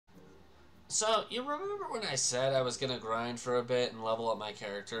So, you remember when I said I was gonna grind for a bit and level up my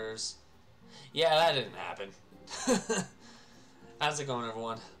characters? Yeah, that didn't happen. How's it going,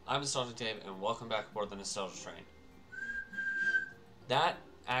 everyone? I'm Nostalgic Dave, and welcome back aboard the Nostalgia Train. That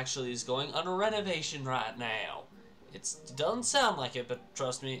actually is going on a renovation right now. It doesn't sound like it, but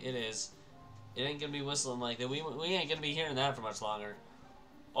trust me, it is. It ain't gonna be whistling like that. We ain't gonna be hearing that for much longer.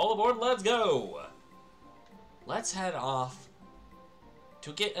 All aboard, let's go! Let's head off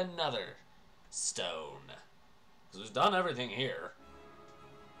to get another stone. Because we've done everything here.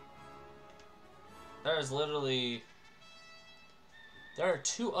 There are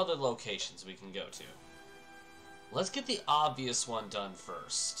two other locations we can go to. Let's get the obvious one done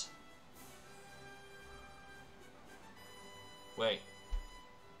first. Wait.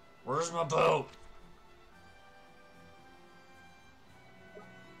 Where's my boat?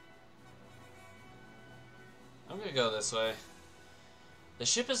 I'm gonna go this way. The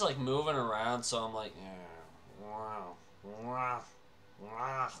ship is like moving around, so I'm like, wow, wow,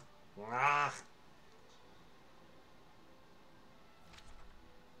 wow, wow.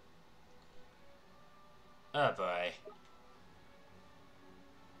 Oh boy.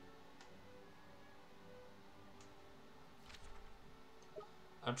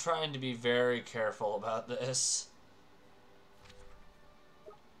 I'm trying to be very careful about this.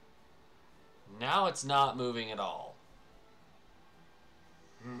 Now it's not moving at all.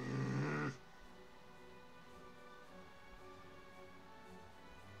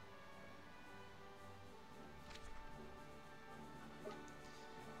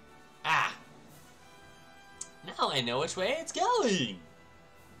 Ah! Now I know which way it's going!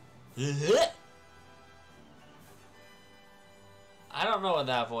 I don't know what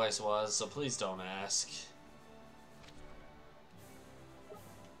that voice was, so please don't ask.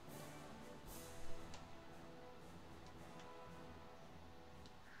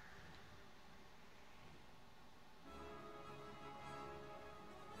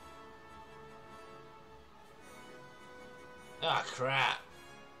 Ah, crap.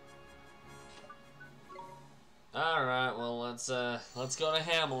 Alright, well, let's go to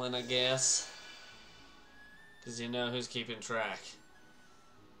Hamelin, I guess. Because you know who's keeping track.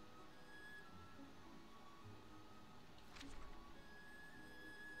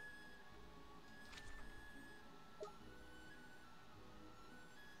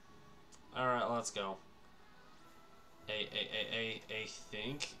 Alright, let's go. I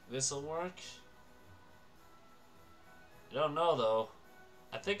think this'll work. I don't know, though.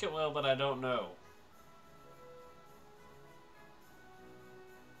 I think it will, but I don't know.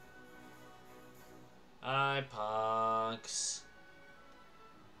 Hi, punks.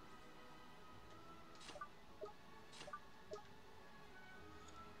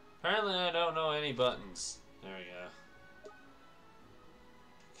 Apparently I don't know any buttons. There we go.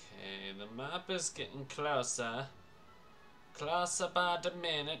 Okay, the map is getting closer. Closer by the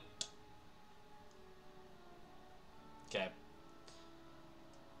minute. Okay.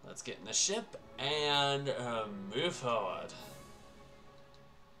 Let's get in the ship and move forward.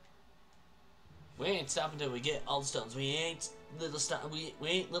 We ain't stopping till we get all the stones. We ain't little stop. We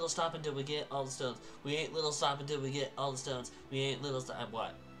ain't little stop until we get all the stones. We ain't little stop until we get all the stones. We ain't little stop.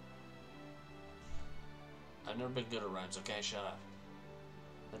 What? I've never been good at rhymes. Okay, shut up.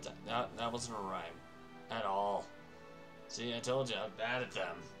 That wasn't a rhyme at all. See, I told you, I'm bad at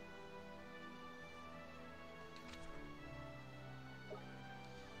them.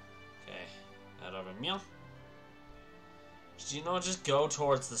 Okay, that over meal. You know, just go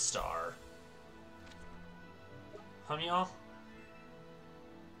towards the star. Y'all?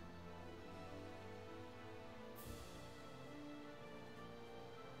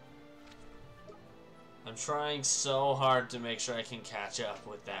 I'm trying so hard to make sure I can catch up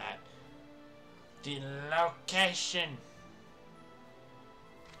with that. The location.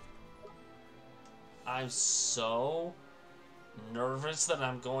 I'm so nervous that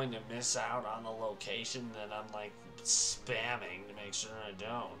I'm going to miss out on the location that I'm like spamming to make sure I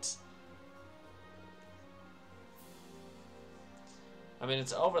don't. I mean,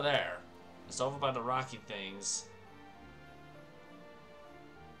 it's over there. It's over by the rocky things.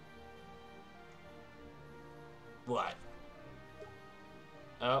 What?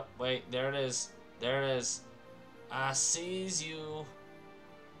 Oh, wait, there it is. There it is. I sees you.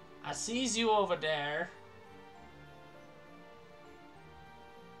 I sees you over there.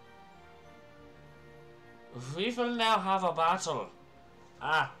 We will now have a battle.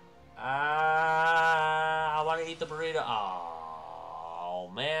 I want to eat the burrito.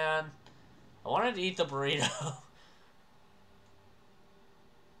 Oh, man. I wanted to eat the burrito.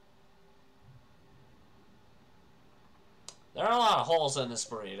 There are a lot of holes in this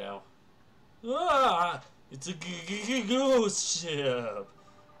burrito. Ah! It's a ghost ship!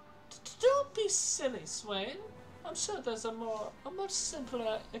 Don't be silly, Swain. I'm sure there's a much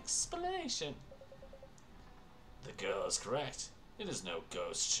simpler explanation. The girl is correct. It is no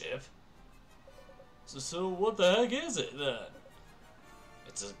ghost ship. So what the heck is it then?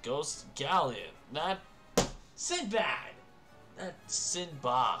 It's a ghost galleon, not Sinbad. That's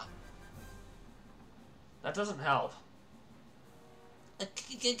Sinbad. That doesn't help. A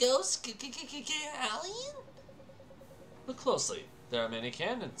ghost galleon? Look closely. There are many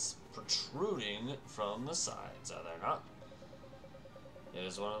cannons protruding from the sides, are there not? It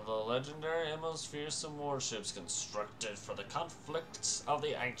is one of the legendary and most fearsome warships constructed for the conflicts of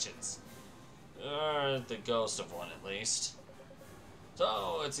the ancients. Or the ghost of one, at least.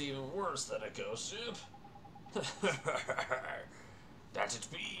 So, it's even worse than a ghost ship. That it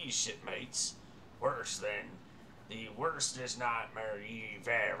be, shipmates. Worse than the worstest nightmare you've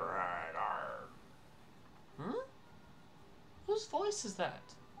ever had. Hmm? Whose voice is that?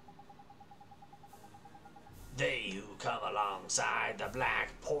 They who come alongside the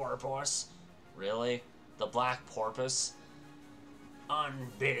Black Porpoise. Really? The Black Porpoise?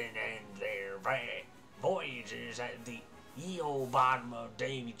 Unbidden end their voyages at the old bottom of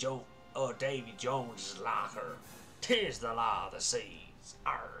Davy Jones's locker. 'Tis the law of the seas.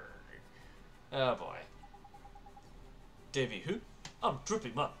 Arr. Oh boy. Davy who? I'm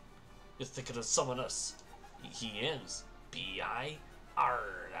Drippy Munn. You're thinking of someone else. He is. B.I.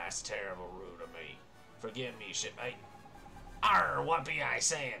 Arr, that's terrible rude of me. Forgive me, shipmate. Arr, what be I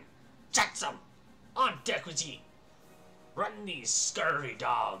saying? Jetsam! On deck with ye! Run these scurvy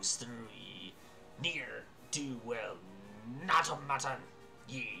dogs through ye. Near, do well, not a mutton,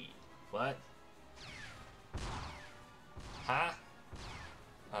 ye. What? Huh?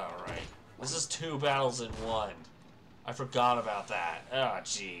 Alright. This is 2 battles in 1. I forgot about that. Oh,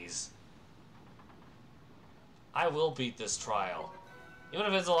 jeez. I will beat this trial. Even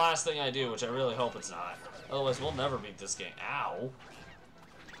if it's the last thing I do, which I really hope it's not. Otherwise, we'll never beat this game. Ow.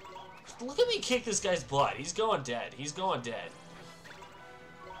 Look at me kick this guy's butt. He's going dead. He's going dead.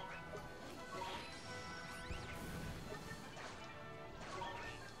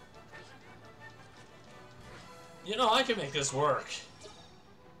 You know, I can make this work.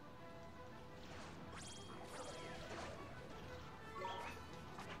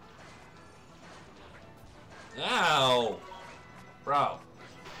 Ow! Bro.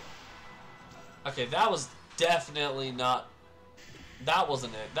 Okay, that was definitely not... That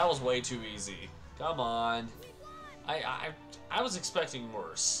wasn't it. That was way too easy. Come on. I was expecting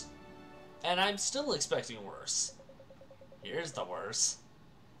worse. And I'm still expecting worse. Here's the worse.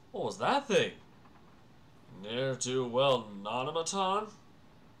 What was that thing? Ne'er-do-well non-automaton?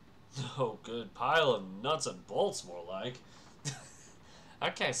 Oh, good pile of nuts and bolts, more like.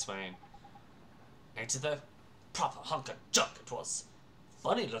 Okay, Swain. Ain't it the proper hunk of junk it was?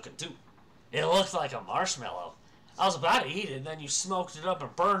 Funny looking, too. It looked like a marshmallow. I was about to eat it, and then you smoked it up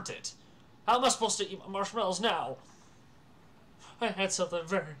and burnt it. How am I supposed to eat my marshmallows now? I had something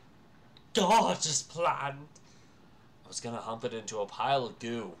very gorgeous planned. I was gonna hump it into a pile of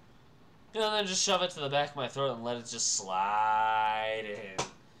goo. And then just shove it to the back of my throat and let it just slide in.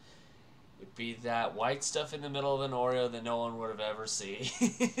 It'd be that white stuff in the middle of an Oreo that no one would have ever seen.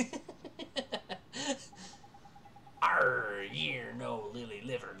 Arr, ye're no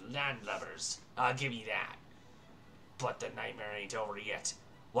lily-livered landlubbers. I'll give you that. But the nightmare ain't over yet.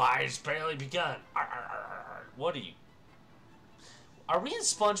 Why, it's barely begun. Arr, arr, arr, arr. What are you? Are we in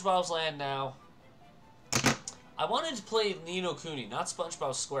SpongeBob's land now? I wanted to play Ni no Kuni, not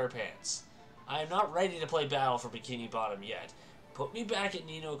SpongeBob SquarePants. I am not ready to play Battle for Bikini Bottom yet. Put me back at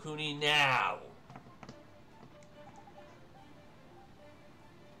Ni no Kuni now.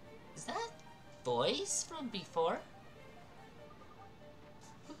 Is that voice from before?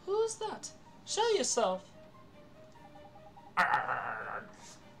 Who's that? Show yourself.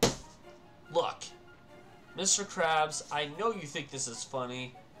 Look, Mr. Krabs, I know you think this is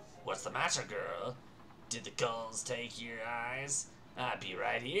funny. What's the matter, girl? Did the gulls take your eyes? I'd be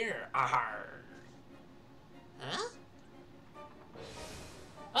right here. Arr. Huh?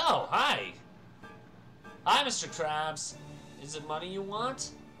 Oh, hi. Hi, Mr. Krabs. Is it money you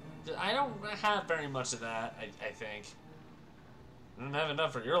want? I don't have very much of that, I think. I don't have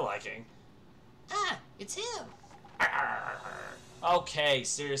enough for your liking. Ah, it's him. Arr. Okay,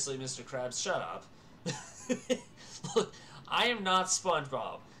 seriously, Mr. Krabs, shut up. Look, I am not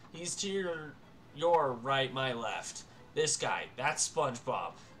SpongeBob. He's to your right, my left. This guy, that's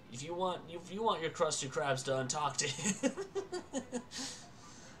SpongeBob. If you want your Krusty Krabs done, talk to him.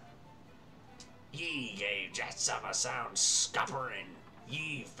 Ye gave Jetsam a sound scuppering.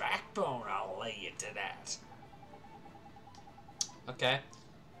 Ye backbone, I'll lay you to that. Okay.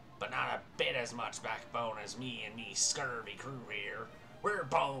 But not a bit as much backbone as me and me scurvy crew here. We're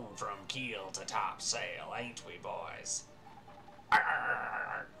bone from keel to topsail, ain't we, boys?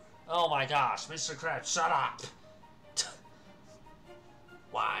 Arr! Oh my gosh, Mr. Krabs, shut up!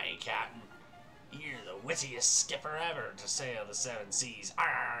 Why, Captain? You're the wittiest skipper ever to sail the seven seas.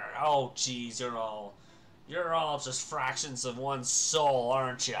 Arr! Oh, jeez, you're all just fractions of one soul,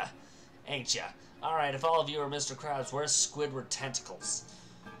 aren't ya? Ain't ya? Alright, if all of you are Mr. Krabs, where's Squidward Tentacles?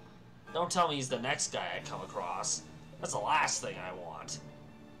 Don't tell me he's the next guy I come across. That's the last thing I want.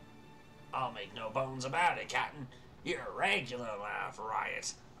 I'll make no bones about it, Captain. You're a regular laugh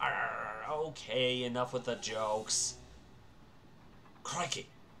riot. Arr, okay, enough with the jokes. Crikey,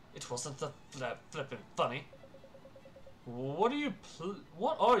 it wasn't that flippin' funny. What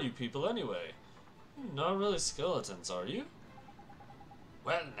are you people anyway? You're not really skeletons, are you?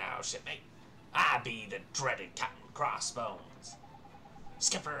 Well now, shipmate, I be the dreaded Captain Crossbones.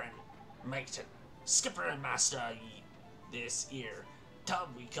 Skipper and master this here tub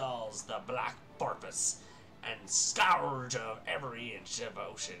we calls the Black Porpoise, and scourge of every inch of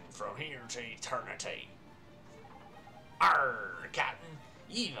ocean from here to eternity. Arr, Captain,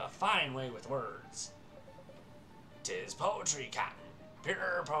 you've a fine way with words. 'Tis poetry, Captain,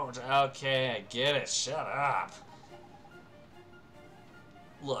 pure poetry. Okay, I get it, shut up.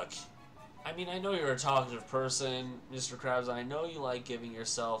 Look, I mean, I know you're a talkative person, Mr. Krabs, and I know you like giving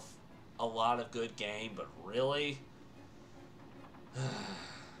yourself a lot of good game, but really?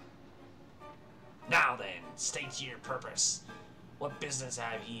 Now then, state your purpose. What business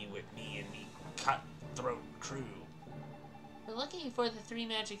have ye with me and me cutthroat crew? We're looking for the 3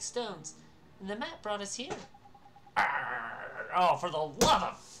 magic stones, and the map brought us here. Arr, oh, for the love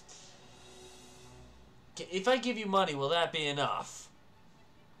of... If I give you money, will that be enough?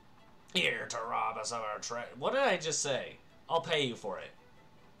 Here to rob us of our treasure. What did I just say? I'll pay you for it.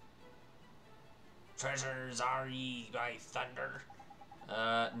 Treasures are ye by thunder?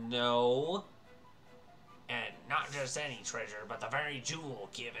 No. And not just any treasure, but the very jewel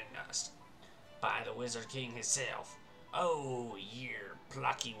given us by the Wizard King himself. Oh, ye're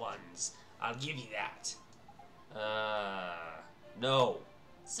plucky ones. I'll give you that. No.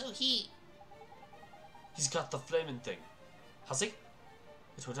 So He's got the flaming thing. Has he?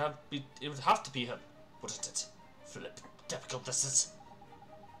 It would have to be him, wouldn't it? Flip, typical this is.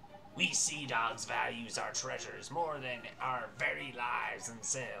 We sea dogs values our treasures more than our very lives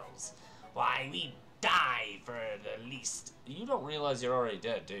themselves. Why, we die for the least. You don't realize you're already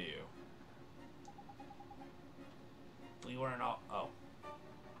dead, do you? If we weren't all... Oh.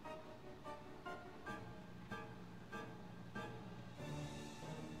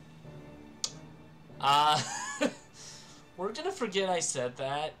 We're gonna forget I said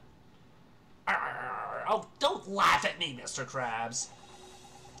that. Arr, oh, don't laugh at me, Mr. Krabs.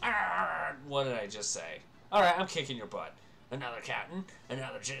 Arr, what did I just say? Alright, I'm kicking your butt. Another captain,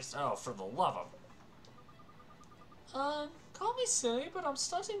 another just... Oh, for the love of... Call me silly, but I'm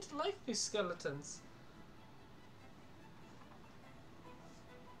starting to like these skeletons.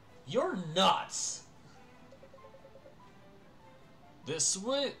 You're nuts! This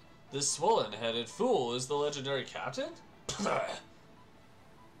swollen-headed fool is the legendary captain?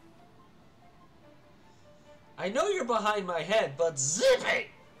 I know you're behind my head, but zip it!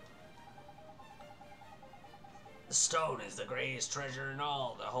 The stone is the greatest treasure in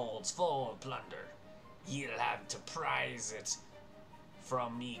all the holds full of plunder. Ye'll have to prize it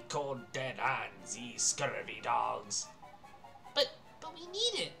from me cold dead hands, ye scurvy dogs. But we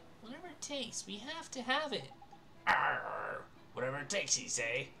need it. Whatever it takes, we have to have it. Arr, whatever it takes, ye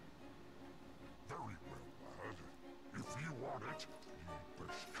say. Very well, lad. If you want it, you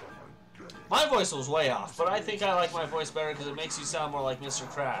best come and get it. My voice was way off, but I think I like my voice better because it makes you sound more like Mr.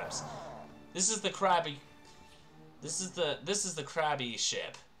 Krabs. This is the crabby... This is the crabby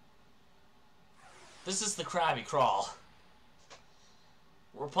ship. This is the Krabby Crawl.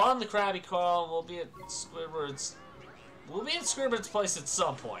 We're upon the Krabby Crawl, and we'll be at Squidward's... We'll be at Squidward's place at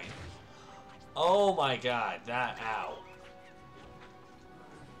some point. Oh my god, that... Ow.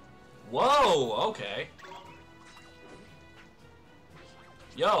 Whoa, okay.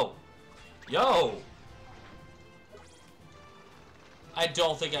 Yo. Yo. I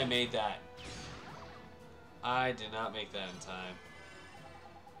don't think I made that. I did not make that in time.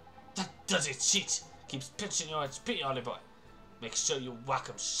 That does it, shit! Keeps pinching your HP on it, boy. Make sure you whack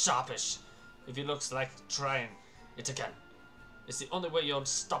him sharpish if he looks like trying it again. It's the only way you'll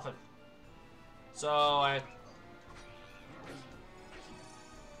stop him. So,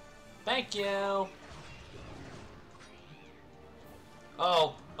 thank you!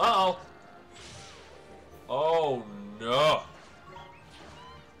 Oh, uh-oh!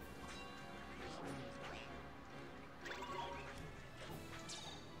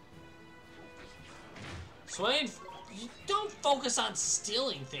 on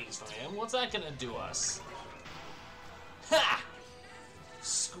stealing things from him. What's that gonna do us? Ha!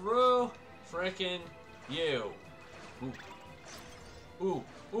 Screw frickin' you. Ooh. Ooh.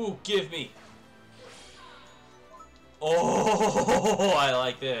 Ooh, give me. Oh, I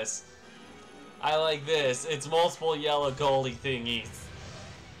like this. I like this. It's multiple yellow goldy thingies.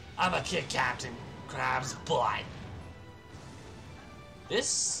 I'm a kick Captain Krabs' butt.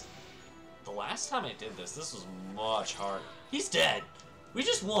 The last time I did this was much harder. He's dead. We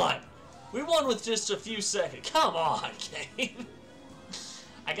just won. We won with just a few seconds. Come on, game.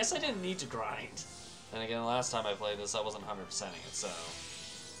 I guess I didn't need to grind. And again, the last time I played this, I wasn't 100%ing it, so...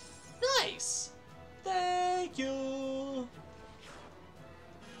 Nice! Thank you!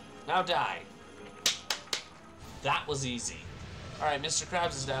 Now die. That was easy. Alright, Mr.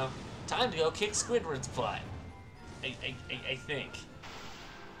 Krabs is down. Time to go kick Squidward's butt. I think.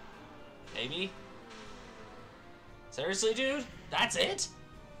 Maybe? Seriously, dude? That's it?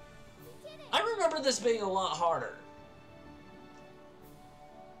 I remember this being a lot harder.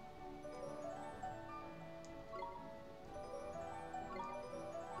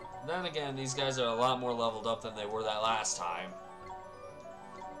 Then again, these guys are a lot more leveled up than they were that last time.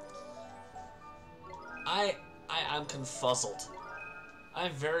 I'm confuzzled.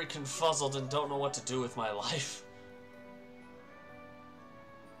 I'm very confuzzled and don't know what to do with my life.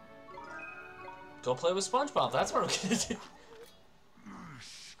 Go play with SpongeBob, that's what I'm gonna do.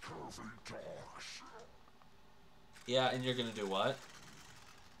 Yeah, and you're gonna do what?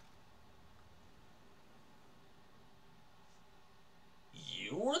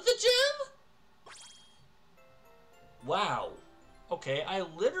 You were the gem? Wow. Okay, I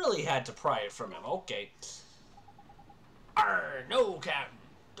literally had to pry it from him. Okay. Arr, no, Captain.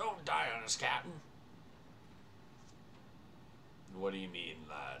 Don't die on us, Captain. What do you mean,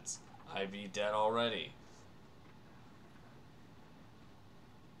 lads? I be dead already.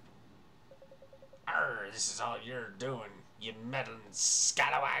 Arr, this is all you're doing, you meddling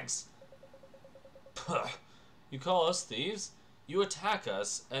scalawags. Puh. You call us thieves? You attack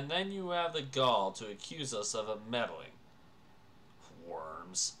us, and then you have the gall to accuse us of meddling.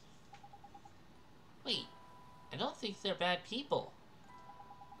 Worms. Wait, I don't think they're bad people.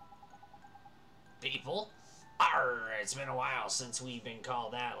 People? Arr, it's been a while since we've been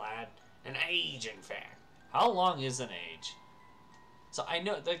called that, lad. An age, in fact. How long is an age? So I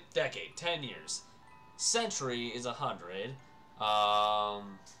know the decade, 10 years. Century is 100.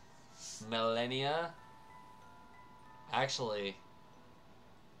 Millennia? Actually,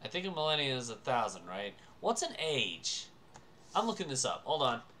 I think a millennia is 1,000, right? What's an age? I'm looking this up. Hold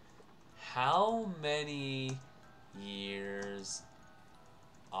on. How many years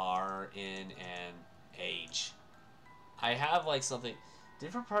are in an age? I have like something.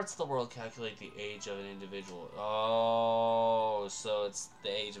 Different parts of the world calculate the age of an individual. Oh, so it's the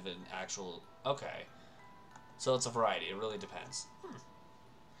age of an actual. Okay. So it's a variety. It really depends.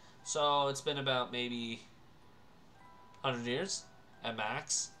 So it's been about maybe 100 years at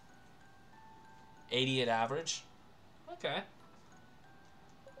max. 80 at average. Okay.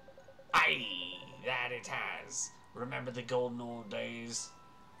 Aye, that it has. Remember the golden old days?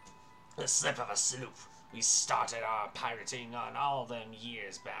 The slip of a sloop. We started our pirating on all them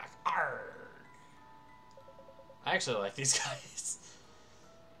years back. Arr! I actually like these guys.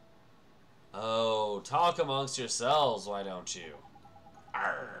 Oh, talk amongst yourselves, why don't you?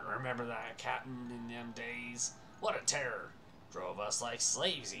 Arr! Remember that captain in them days? What a terror. Drove us like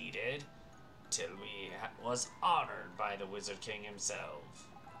slaves, he did. Till we was honored by the Wizard King himself.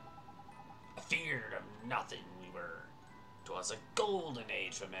 Afeared of nothing we were. 'Twas a golden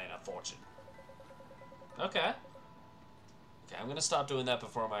age for men of fortune. Okay. Okay, I'm gonna stop doing that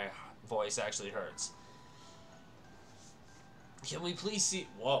before my voice actually hurts. Can we please see...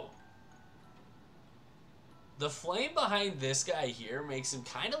 Whoa. The flame behind this guy here makes him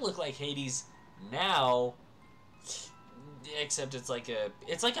kind of look like Hades now, except it's like a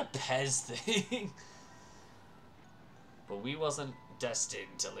Pez thing. But we wasn't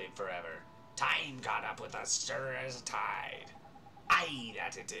destined to live forever. Time caught up with us sure as a tide. Aye,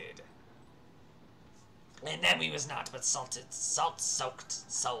 that it did. And then we was naught but salt-soaked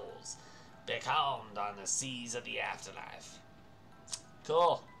souls, becalmed on the seas of the afterlife.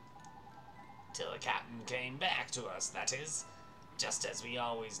 Cool. Till the captain came back to us, that is, just as we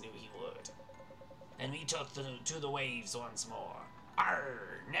always knew he would. And we took to the waves once more.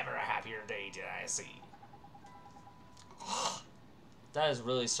 Arr, never a happier day did I see. That is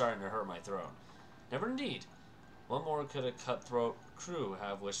really starting to hurt my throat. Never indeed. What more could a cutthroat crew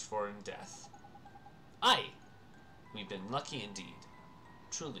have wished for in death? Aye, we've been lucky indeed.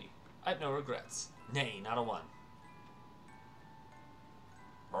 Truly, I've no regrets. Nay, not a one.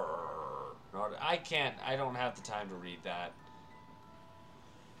 I can't. I don't have the time to read that.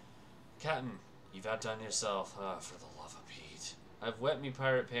 Captain, you've outdone yourself. Oh, for the love of Pete. I've wet me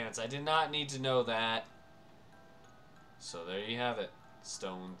pirate pants. I did not need to know that. So there you have it.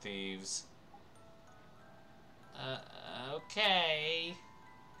 Stone thieves. Okay.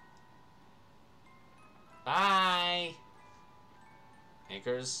 Bye.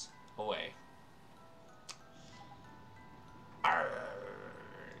 Anchors away.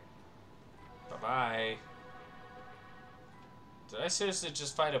 Bye-bye. Did I seriously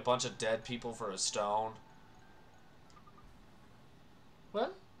just fight a bunch of dead people for a stone?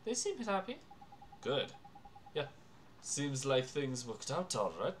 Well, they seem happy. Good. Yeah. Seems like things worked out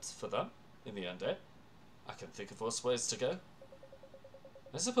alright for them in the end, eh? I can think of worse ways to go.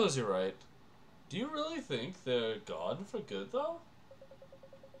 I suppose you're right. Do you really think they're gone for good, though?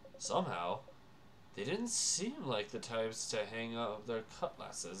 Somehow, they didn't seem like the types to hang up their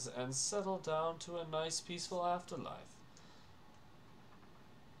cutlasses and settle down to a nice, peaceful afterlife.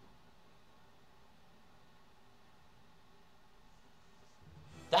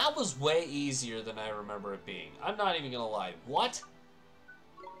 That was way easier than I remember it being. I'm not even gonna lie. What?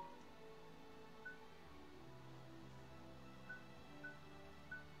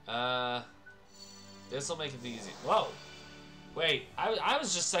 This'll make it easy. Whoa! Wait, I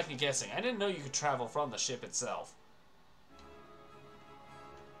was just second guessing. I didn't know you could travel from the ship itself.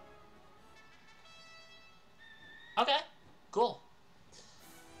 Okay, cool.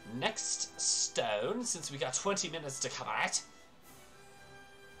 Next stone, since we got 20 minutes to cover it.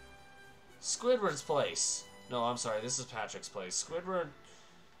 Squidward's place. No, I'm sorry, this is Patrick's place. Squidward...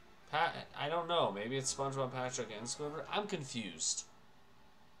 I don't know, maybe it's SpongeBob, Patrick, and Squidward? I'm confused.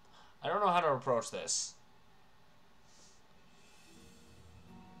 I don't know how to approach this.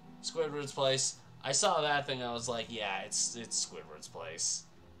 Squidward's place. I saw that thing, I was like, yeah, it's Squidward's place.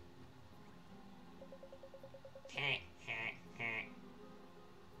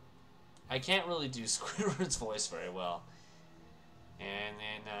 I can't really do Squidward's voice very well. And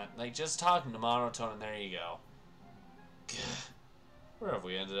then, like, just talking to monotone, and there you go. Where have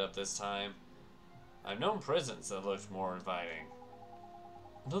we ended up this time? I've known prisons that looked more inviting.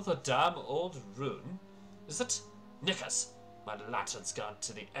 Another damn old ruin? Is it? Knickers! My lantern's gone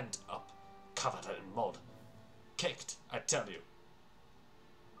to the end up, covered in mud. Caked, I tell you.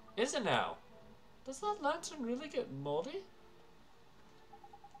 Is it now? Does that lantern really get moldy?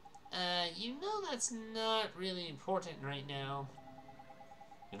 You know that's not really important right now.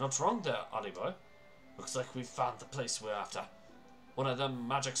 You're not wrong there, Ollie boy. Looks like we've found the place we're after. One of them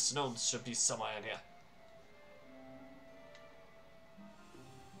magic stones should be somewhere in here.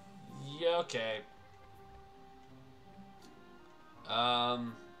 Yeah, okay. I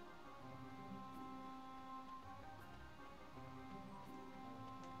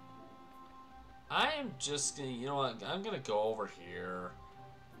am just gonna, you know what, I'm gonna go over here.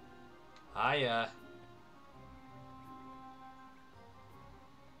 Hiya.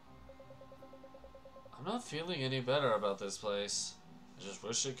 I'm not feeling any better about this place. I just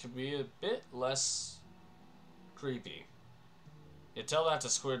wish it could be a bit less creepy. You tell that to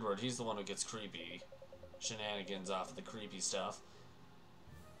Squidward, he's the one who gets creepy shenanigans off of the creepy stuff.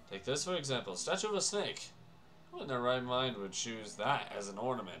 Take this for example, statue of a snake. Who in their right mind would choose that as an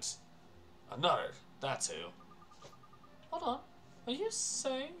ornament? Another, that's who. Hold on, are you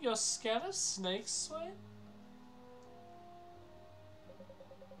saying you're scared of snakes, Swain?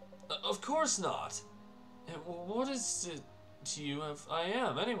 Of course not. And what is it to you if I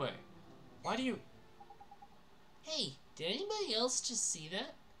am, anyway? Why do you... Hey, did anybody else just see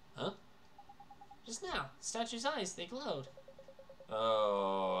that? Huh? Just now, the statue's eyes, they glowed.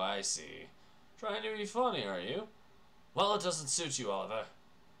 Oh, I see. Trying to be funny, are you? Well, it doesn't suit you, Oliver.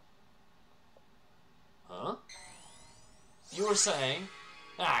 Huh? You were saying...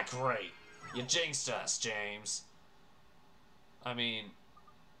 Ah, great. You jinxed us, James. I mean...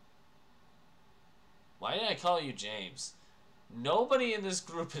 Why did I call you James? Nobody in this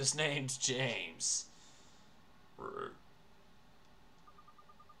group is named James.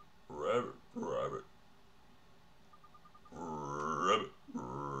 Rabbit, rabbit. Rabbit,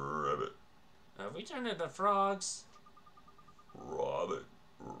 rabbit. Have we turned into frogs? Rabbit,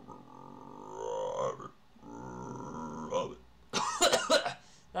 rabbit, rabbit.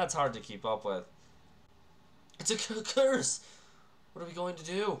 That's hard to keep up with. It's a curse! What are we going to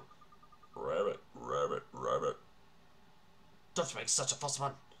do? Rabbit, rabbit, rabbit. Don't make such a fuss,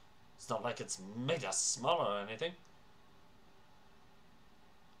 man. It's not like it's made us smaller or anything.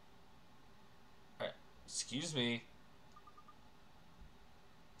 Excuse me.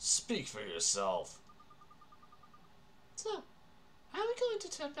 Speak for yourself. So, how are we going to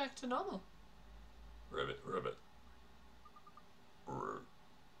turn back to normal? Ribbit, ribbit.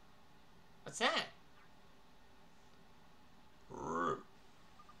 What's that?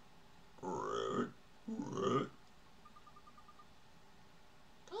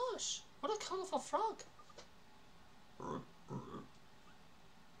 Gosh, what a colorful frog.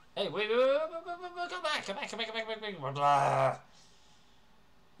 Hey, wait, come back. Blah.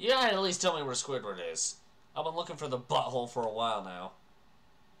 You gotta at least tell me where Squidward is. I've been looking for the butthole for a while now.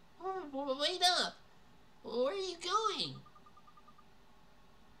 Oh, wait up. Where are you going?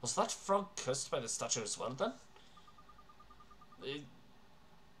 Was that frog cursed by the statue as well, then?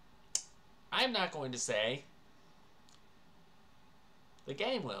 I'm not going to say. The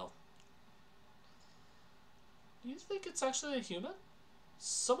game will. Do you think it's actually a human?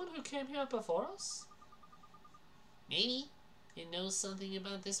 Someone who came here before us? Maybe. It knows something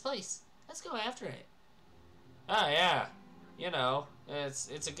about this place. Let's go after it. Ah, yeah. You know,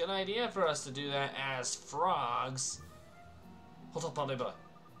 it's a good idea for us to do that as frogs. Hold up, Bonnie boy.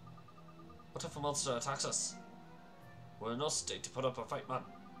 What if a monster attacks us? We're in no state to put up a fight, man.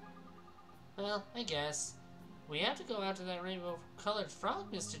 Well, I guess. We have to go after that rainbow-colored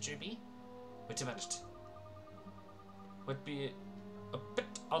frog, Mr. Drippy. Wait a minute. Would be a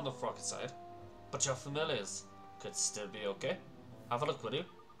bit on the froggy side, but your familiars could still be okay. Have a look, will you?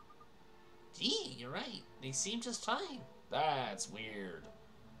 Gee, you're right. They seem just fine. That's weird.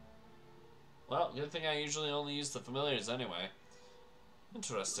 Well, good thing I usually only use the familiars anyway.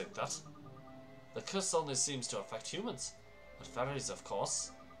 Interesting, that. The curse only seems to affect humans, but fairies, of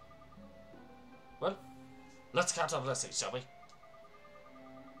course. Well, let's count our blessings, shall we?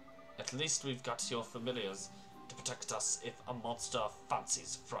 At least we've got your familiars to protect us if a monster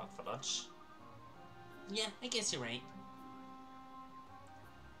fancies frog for lunch. Yeah, I guess you're right.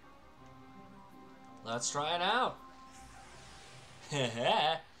 Let's try it out.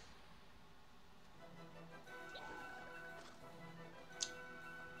 Heh.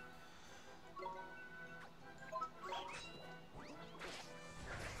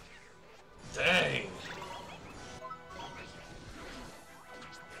 Dang!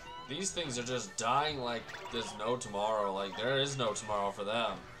 These things are just dying like there's no tomorrow. Like, there is no tomorrow for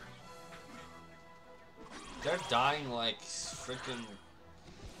them. They're dying like freaking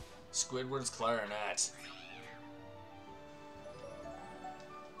Squidward's clarinet.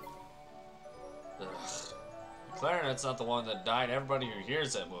 Ugh. The clarinet's not the one that died. Everybody who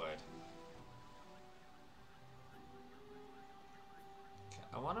hears it would. Okay,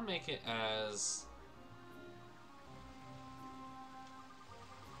 I want to make it as...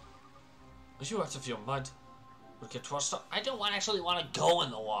 You out of your mud would get washed up. I don't actually want to go in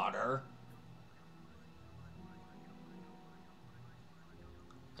the water.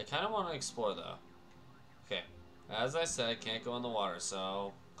 I kind of want to explore though. Okay, as I said, I can't go in the water,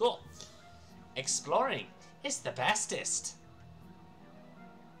 so cool. Exploring is the bestest.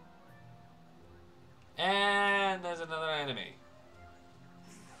 And there's another enemy.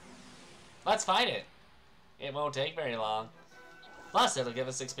 Let's fight it. It won't take very long. Plus, it'll give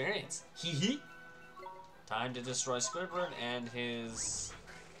us experience. Hee hee. Time to destroy Squidward and his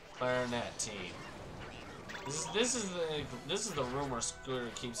clarinet team. This is the room where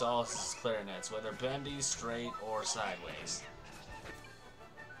Squidward keeps all his clarinets, whether bendy, straight, or sideways.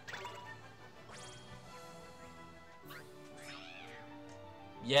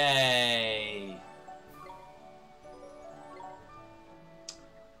 Yay!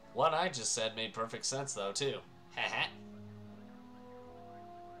 What I just said made perfect sense, though, too. Haha.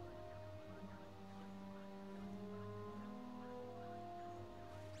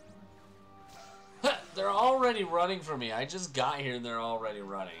 They're already running for me. I just got here and they're already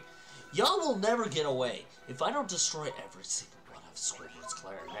running. Y'all will never get away. If I don't destroy every single one of Squidward's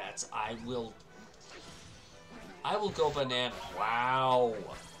clarinets, I will go banana. Wow.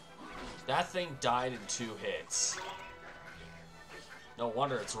 That thing died in 2 hits. No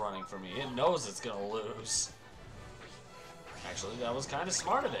wonder it's running for me. It knows it's gonna lose. Actually, that was kind of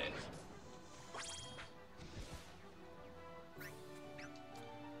smart of it.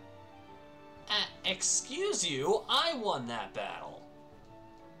 Excuse you, I won that battle.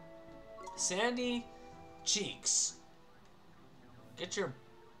 Sandy Cheeks. Get your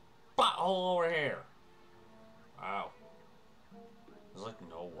butthole over here. Wow. There's like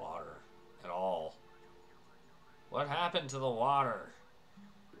no water at all. What happened to the water?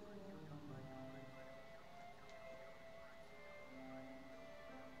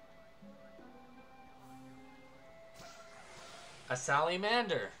 A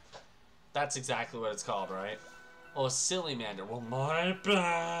salamander. That's exactly what it's called, right? Oh, a silly mander. Well, my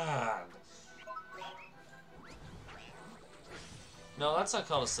bad. No, that's not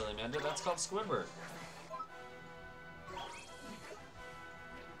called a silly mander. That's called Squidward.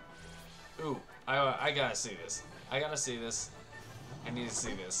 Ooh, I gotta see this. I gotta see this. I need to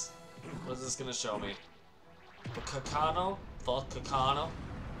see this. What is this gonna show me? The Kakano? Fuck Kakano?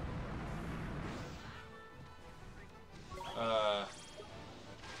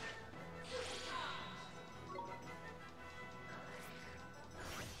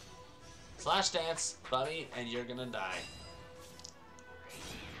 Slash dance, buddy, and you're gonna die.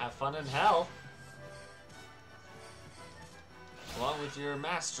 Have fun in hell. Along with your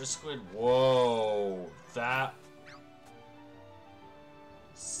master squid. Whoa, that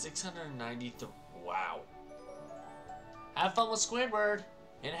 693. Wow. Have fun with Squidward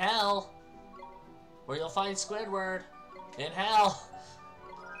in hell, where you'll find Squidward in hell.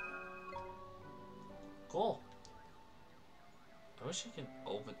 Cool. I wish I could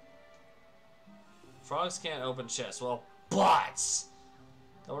open. Frogs can't open chests. Well, butts.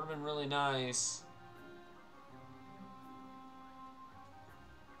 That would have been really nice.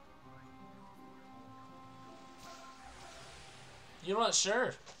 You know what?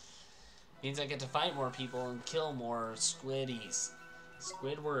 Sure. Means I get to fight more people and kill more squiddies.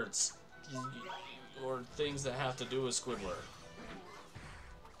 Squidwards. Or things that have to do with Squidward.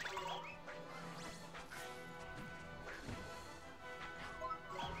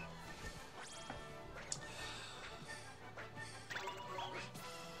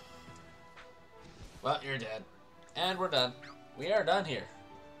 Well, you're dead. And we're done. We are done here.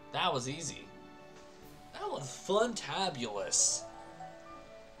 That was easy. That was fun-tabulous.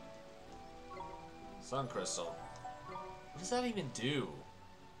 Sun crystal. What does that even do?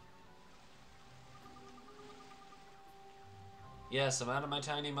 Yes, I'm out of my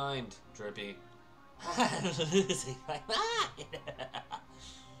tiny mind, Drippy. I'm losing my mind.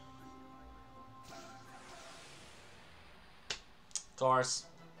 Of course.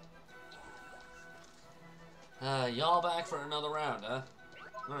 Y'all back for another round, huh?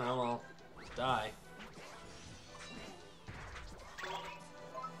 Alright, well, die.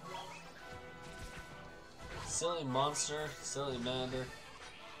 Silly monster, silly mander.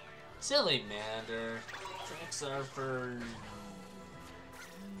 Silly mander. Tricks are for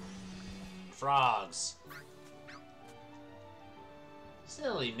frogs.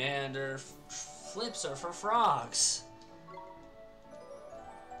 Silly mander. Flips are for frogs.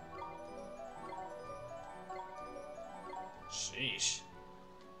 Sheesh.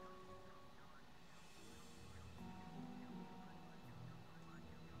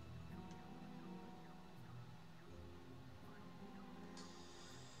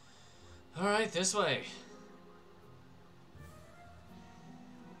 Alright, this way.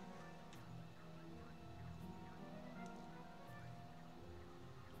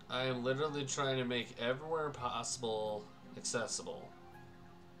 I am literally trying to make everywhere possible accessible.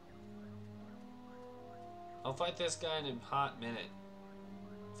 I'll fight this guy in a hot minute.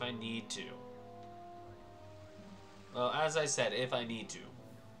 If I need to. Well, as I said, if I need to.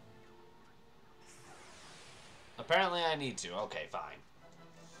 Apparently I need to. Okay, fine.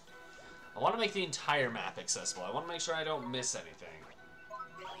 I want to make the entire map accessible. I want to make sure I don't miss anything.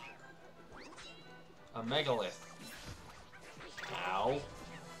 A megalith. Ow.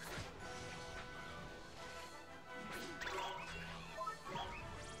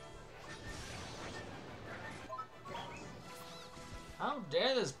 How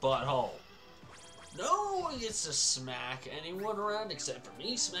dare this butthole? No one gets to smack anyone around except for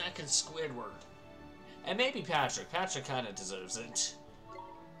me smacking Squidward. And maybe Patrick. Patrick kind of deserves it.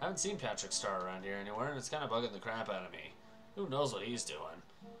 I haven't seen Patrick Star around here anywhere, and it's kind of bugging the crap out of me. Who knows what he's doing?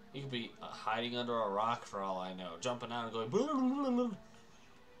 He could be hiding under a rock for all I know, jumping out and going blah, blah, blah, blah.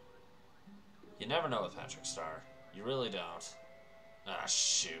 You never know with Patrick Star. You really don't. Ah,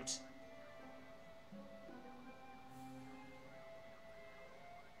 shoot.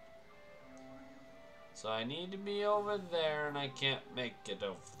 So I need to be over there, and I can't make it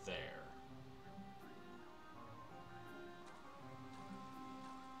over there.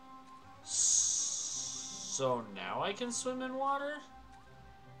 So now I can swim in water?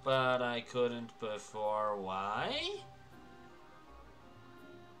 But I couldn't before. Why?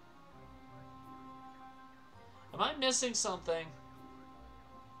 Am I missing something?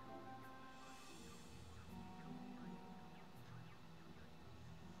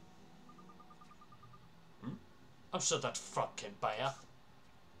 I'm sure that frog can bear.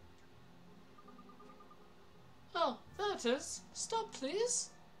 Oh, that is. Stop,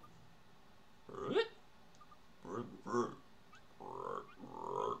 please.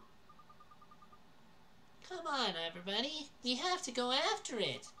 Come on, everybody. We have to go after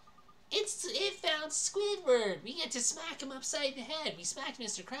it. It found Squidward. We get to smack him upside the head. We smacked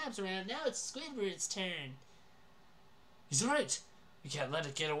Mr. Krabs around. Now it's Squidward's turn. He's right. You can't let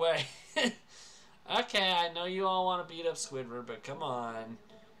it get away. Okay, I know you all want to beat up Squidward, but come on.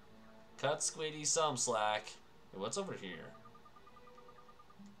 Cut Squiddy some slack. Hey, what's over here?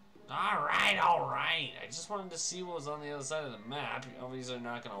 Alright, alright. I just wanted to see what was on the other side of the map. You're obviously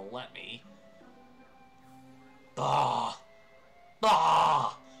not going to let me. Bah!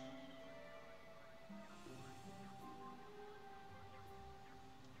 Bah!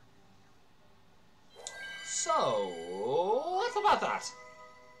 So, what about that?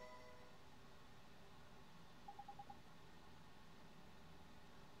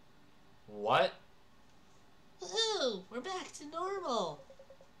 What? Woohoo! We're back to normal.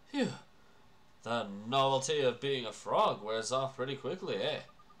 Phew. The novelty of being a frog wears off pretty quickly, eh?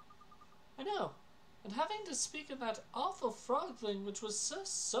 I know. And having to speak in that awful frog language was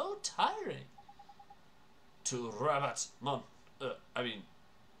so tiring. To rabbit,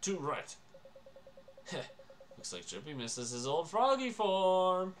 to right. Looks like Drippy misses his old froggy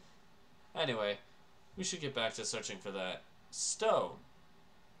form. Anyway, we should get back to searching for that stone.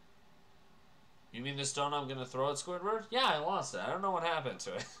 You mean the stone I'm gonna throw at Squidward? Yeah, I lost it. I don't know what happened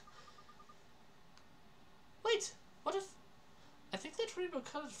to it. Wait, what if... I think that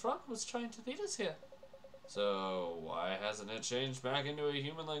rainbow-colored frog was trying to lead us here. So, why hasn't it changed back into a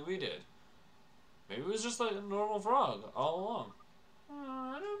human like we did? Maybe it was just like a normal frog all along.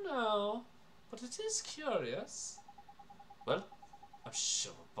 I don't know, but it is curious. Well, I'm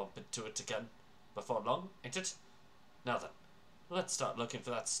sure we'll bump into it again before long, ain't it? Now then, let's start looking for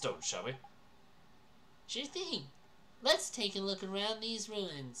that stone, shall we? Sure thing. Let's take a look around these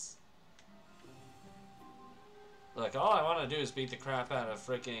ruins. Look, all I want to do is beat the crap out of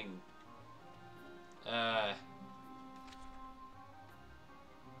freaking...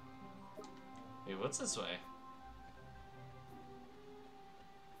 Wait, what's this way?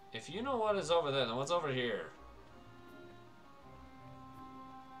 If you know what is over there, then what's over here?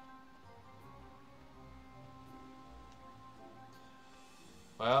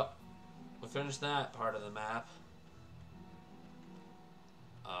 Well, we finished that part of the map.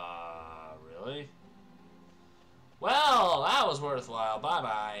 Really? Well, that was worthwhile.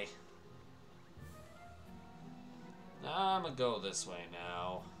 Bye-bye. I'm gonna go this way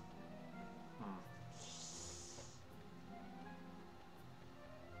now.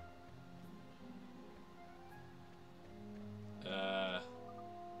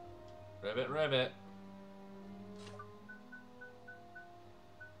 Ribbit, ribbit.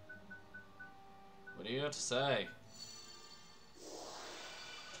 What do you have to say?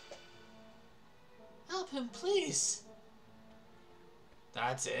 Help him, please.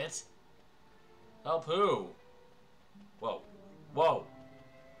 That's it? Help who? Whoa. Whoa.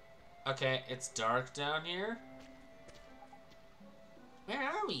 Okay, it's dark down here. Where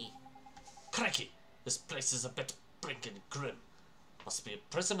are we? Crikey, this place is a bit blinking grim. Must be a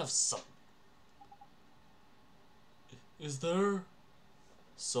prison of some. Is there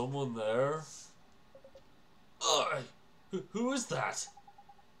someone there? Who is that?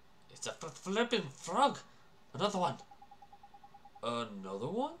 It's a flippin' frog. Another one. Another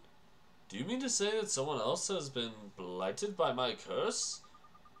one? Do you mean to say that someone else has been blighted by my curse?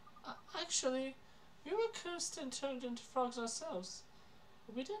 Actually, we were cursed and turned into frogs ourselves.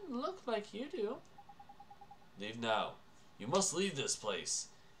 But we didn't look like you do. Leave now. You must leave this place.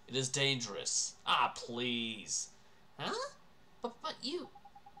 It is dangerous. Ah, please. Huh? But you...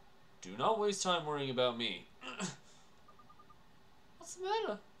 Do not waste time worrying about me. What's the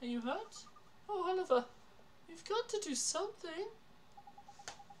matter? Are you hurt? Oh, Oliver, you've got to do something.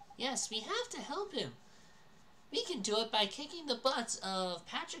 Yes, we have to help him. We can do it by kicking the butts of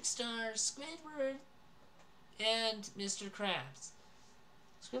Patrick Star, Squidward, and Mr. Krabs.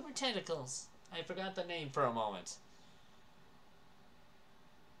 Squidward Tentacles. I forgot the name for a moment.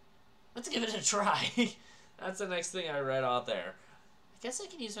 Let's give it a try. That's the next thing I read out there. I guess I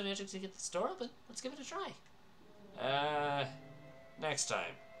can use my magic to get the store open. Let's give it a try. Next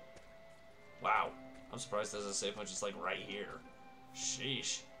time. Wow. I'm surprised there's a safe one just like right here.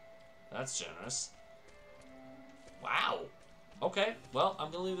 Sheesh. That's generous. Wow. Okay, well,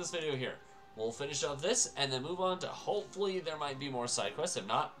 I'm gonna leave this video here. We'll finish up this and then move on to hopefully there might be more side quests. If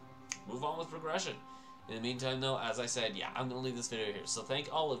not, move on with progression. In the meantime, though, as I said, yeah, I'm gonna leave this video here. So thank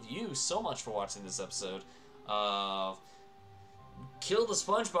all of you so much for watching this episode of Kill the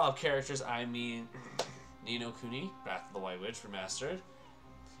SpongeBob characters. I mean, Nino Kuni, Wrath of the White Witch Remastered.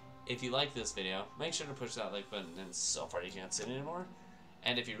 If you like this video, make sure to push that like button, and so far you can't see it anymore.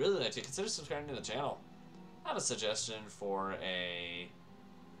 And if you really like it, consider subscribing to the channel. I have a suggestion for a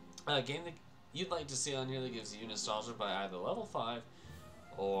game that you'd like to see on here that gives you nostalgia by either Level 5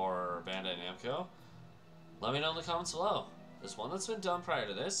 or Bandai Namco. Let me know in the comments below. There's one that's been done prior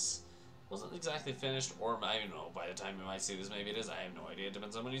to this. Wasn't exactly finished, or I don't know, by the time you might see this, maybe it is. I have no idea. It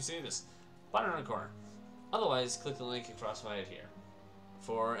depends on when you see this. Button in the corner. Otherwise, click the link across my head here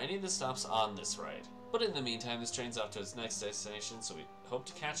for any of the stops on this ride. But in the meantime, this train's off to its next destination, so we hope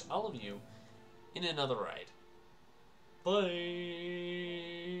to catch all of you in another ride. Bye!